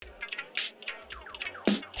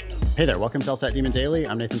Hey there, welcome to LSAT Demon Daily.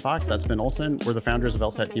 I'm Nathan Fox. That's Ben Olson. We're the founders of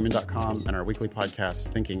LSATdemon.com and our weekly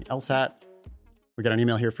podcast, Thinking LSAT. We got an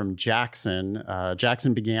email here from Jackson.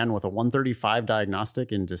 Jackson began with a 135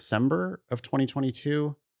 diagnostic in December of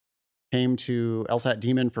 2022. Came to LSAT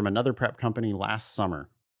Demon from another prep company last summer.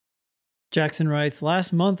 Jackson writes,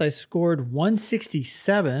 last month I scored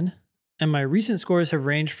 167, and my recent scores have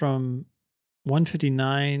ranged from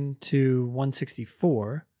 159 to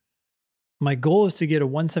 164. My goal is to get a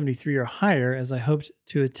 173 or higher, as I hope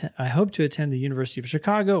to attend the University of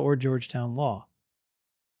Chicago or Georgetown Law.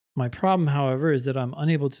 My problem, however, is that I'm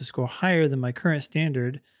unable to score higher than my current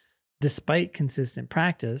standard despite consistent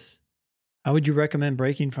practice. How would you recommend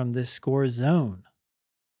breaking from this score zone?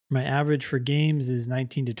 My average for games is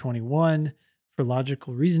 19 to 21. For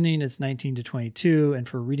logical reasoning, it's 19 to 22. And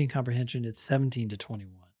for reading comprehension, it's 17 to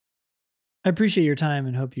 21. I appreciate your time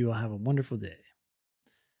and hope you will have a wonderful day.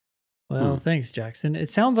 Well, thanks, Jackson. It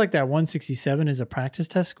sounds like that 167 is a practice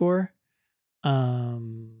test score.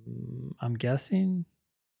 I'm guessing.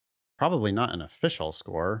 Probably not an official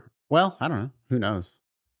score. Well, I don't know. Who knows?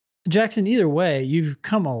 Jackson, either way, you've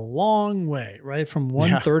come a long way, right? From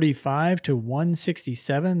 135 to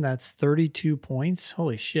 167. That's 32 points.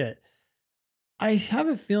 Holy shit. I have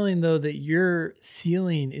a feeling, though, that your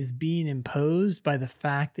ceiling is being imposed by the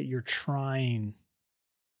fact that you're trying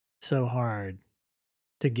so hard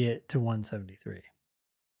to get to 173.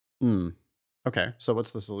 Okay, so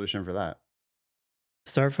what's the solution for that?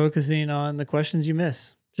 Start focusing on the questions you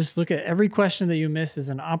miss. Just look at every question that you miss as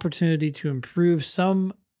an opportunity to improve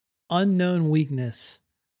some unknown weakness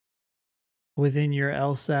within your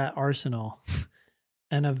LSAT arsenal.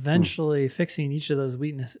 And eventually fixing each of those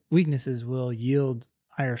weaknesses will yield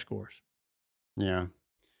higher scores. Yeah.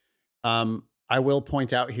 I will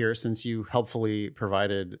point out here, since you helpfully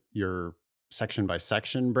provided your section by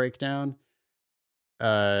section breakdown,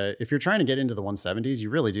 if you're trying to get into the 170s, you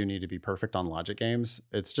really do need to be perfect on logic games.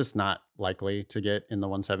 It's just not likely to get in the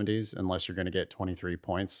 170s unless you're going to get 23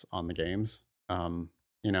 points on the games.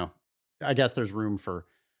 I guess there's room for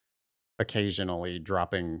occasionally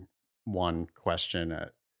dropping one question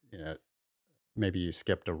at maybe you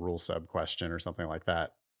skipped a rule sub question or something like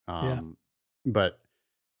that. But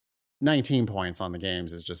 19 points on the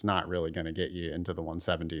games is just not really going to get you into the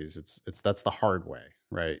 170s. That's the hard way,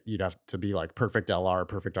 right? You'd have to be like perfect LR,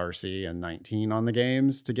 perfect RC, and 19 on the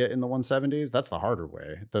games to get in the 170s. That's the harder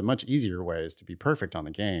way. The much easier way is to be perfect on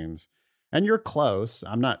the games. And you're close.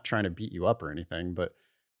 I'm not trying to beat you up or anything, but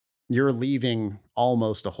you're leaving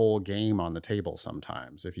almost a whole game on the table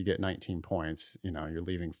sometimes. If you get 19 points, you're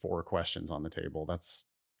leaving 4 questions on the table. That's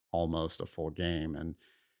almost a full game. And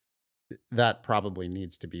that probably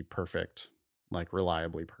needs to be perfect, like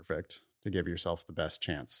reliably perfect, to give yourself the best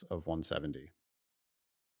chance of 170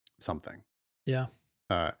 something. Yeah.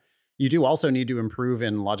 You do also need to improve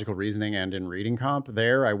in logical reasoning and in reading comp.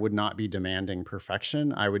 There, I would not be demanding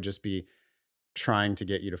perfection. I would just be trying to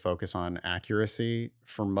get you to focus on accuracy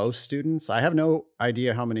for most students. I have no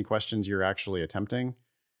idea how many questions you're actually attempting,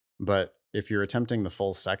 but if you're attempting the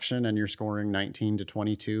full section and you're scoring 19 to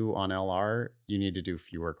 22 on LR, you need to do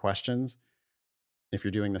fewer questions. If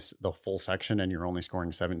you're doing the full section and you're only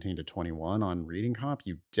scoring 17 to 21 on reading comp,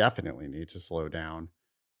 you definitely need to slow down.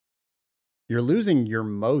 You're losing your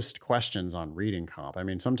most questions on reading comp. I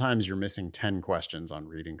mean, sometimes you're missing 10 questions on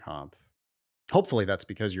reading comp. Hopefully that's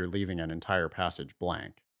because you're leaving an entire passage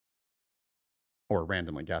blank or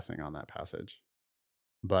randomly guessing on that passage.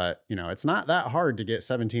 But, it's not that hard to get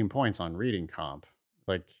 17 points on reading comp.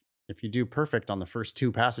 Like, if you do perfect on the first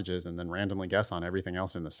 2 passages and then randomly guess on everything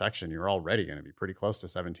else in the section, you're already going to be pretty close to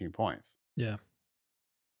 17 points. Yeah.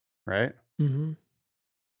 Right? Mm-hmm.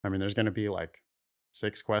 I mean, there's going to be like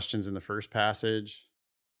 6 questions in the first passage,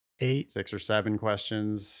 8, 6 or 7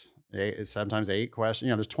 questions, 8, sometimes 8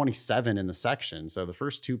 questions. There's 27 in the section. So the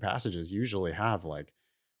first 2 passages usually have like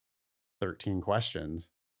 13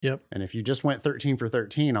 questions. Yep. And if you just went 13 for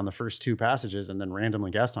 13 on the first 2 passages and then randomly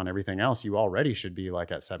guessed on everything else, you already should be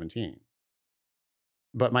like at 17.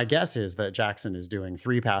 But my guess is that Jackson is doing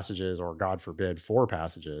 3 passages, or God forbid, 4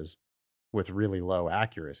 passages with really low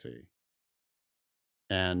accuracy.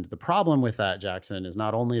 And the problem with that, Jackson, is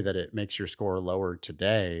not only that it makes your score lower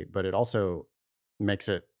today, but it also makes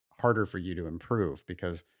it harder for you to improve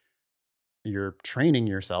because you're training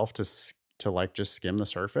yourself to like just skim the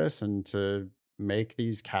surface and to make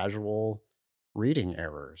these casual reading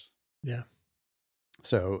errors. Yeah.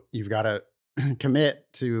 So you've got to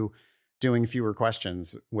commit to doing fewer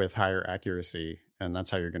questions with higher accuracy, and that's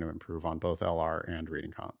how you're going to improve on both LR and reading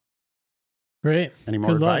comp. Great. Any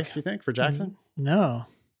more advice, you think, for Jackson? No.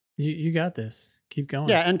 You got this. Keep going.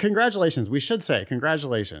 Yeah, and congratulations. We should say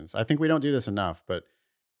congratulations. I think we don't do this enough, but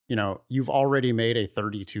you've already made a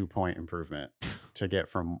 32-point improvement to get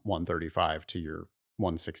from 135 to your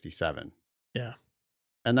 167. Yeah.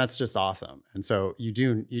 And that's just awesome. And so you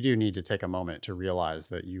do need to take a moment to realize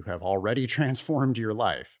that you have already transformed your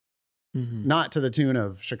life. Mm-hmm. Not to the tune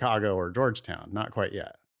of Chicago or Georgetown, not quite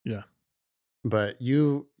yet. Yeah. But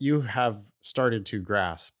you have started to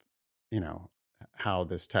grasp, how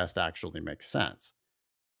this test actually makes sense.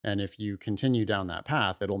 And if you continue down that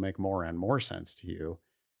path, it'll make more and more sense to you.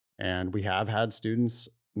 And we have had students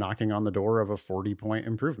knocking on the door of a 40-point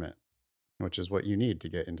improvement, which is what you need to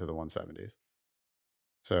get into the 170s.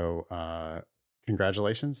 So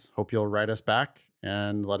congratulations. Hope you'll write us back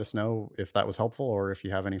and let us know if that was helpful or if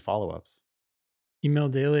you have any follow-ups. Email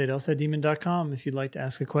daily@lsatdemon.com if you'd like to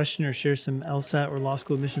ask a question or share some LSAT or law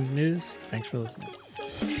school admissions news. Thanks for listening.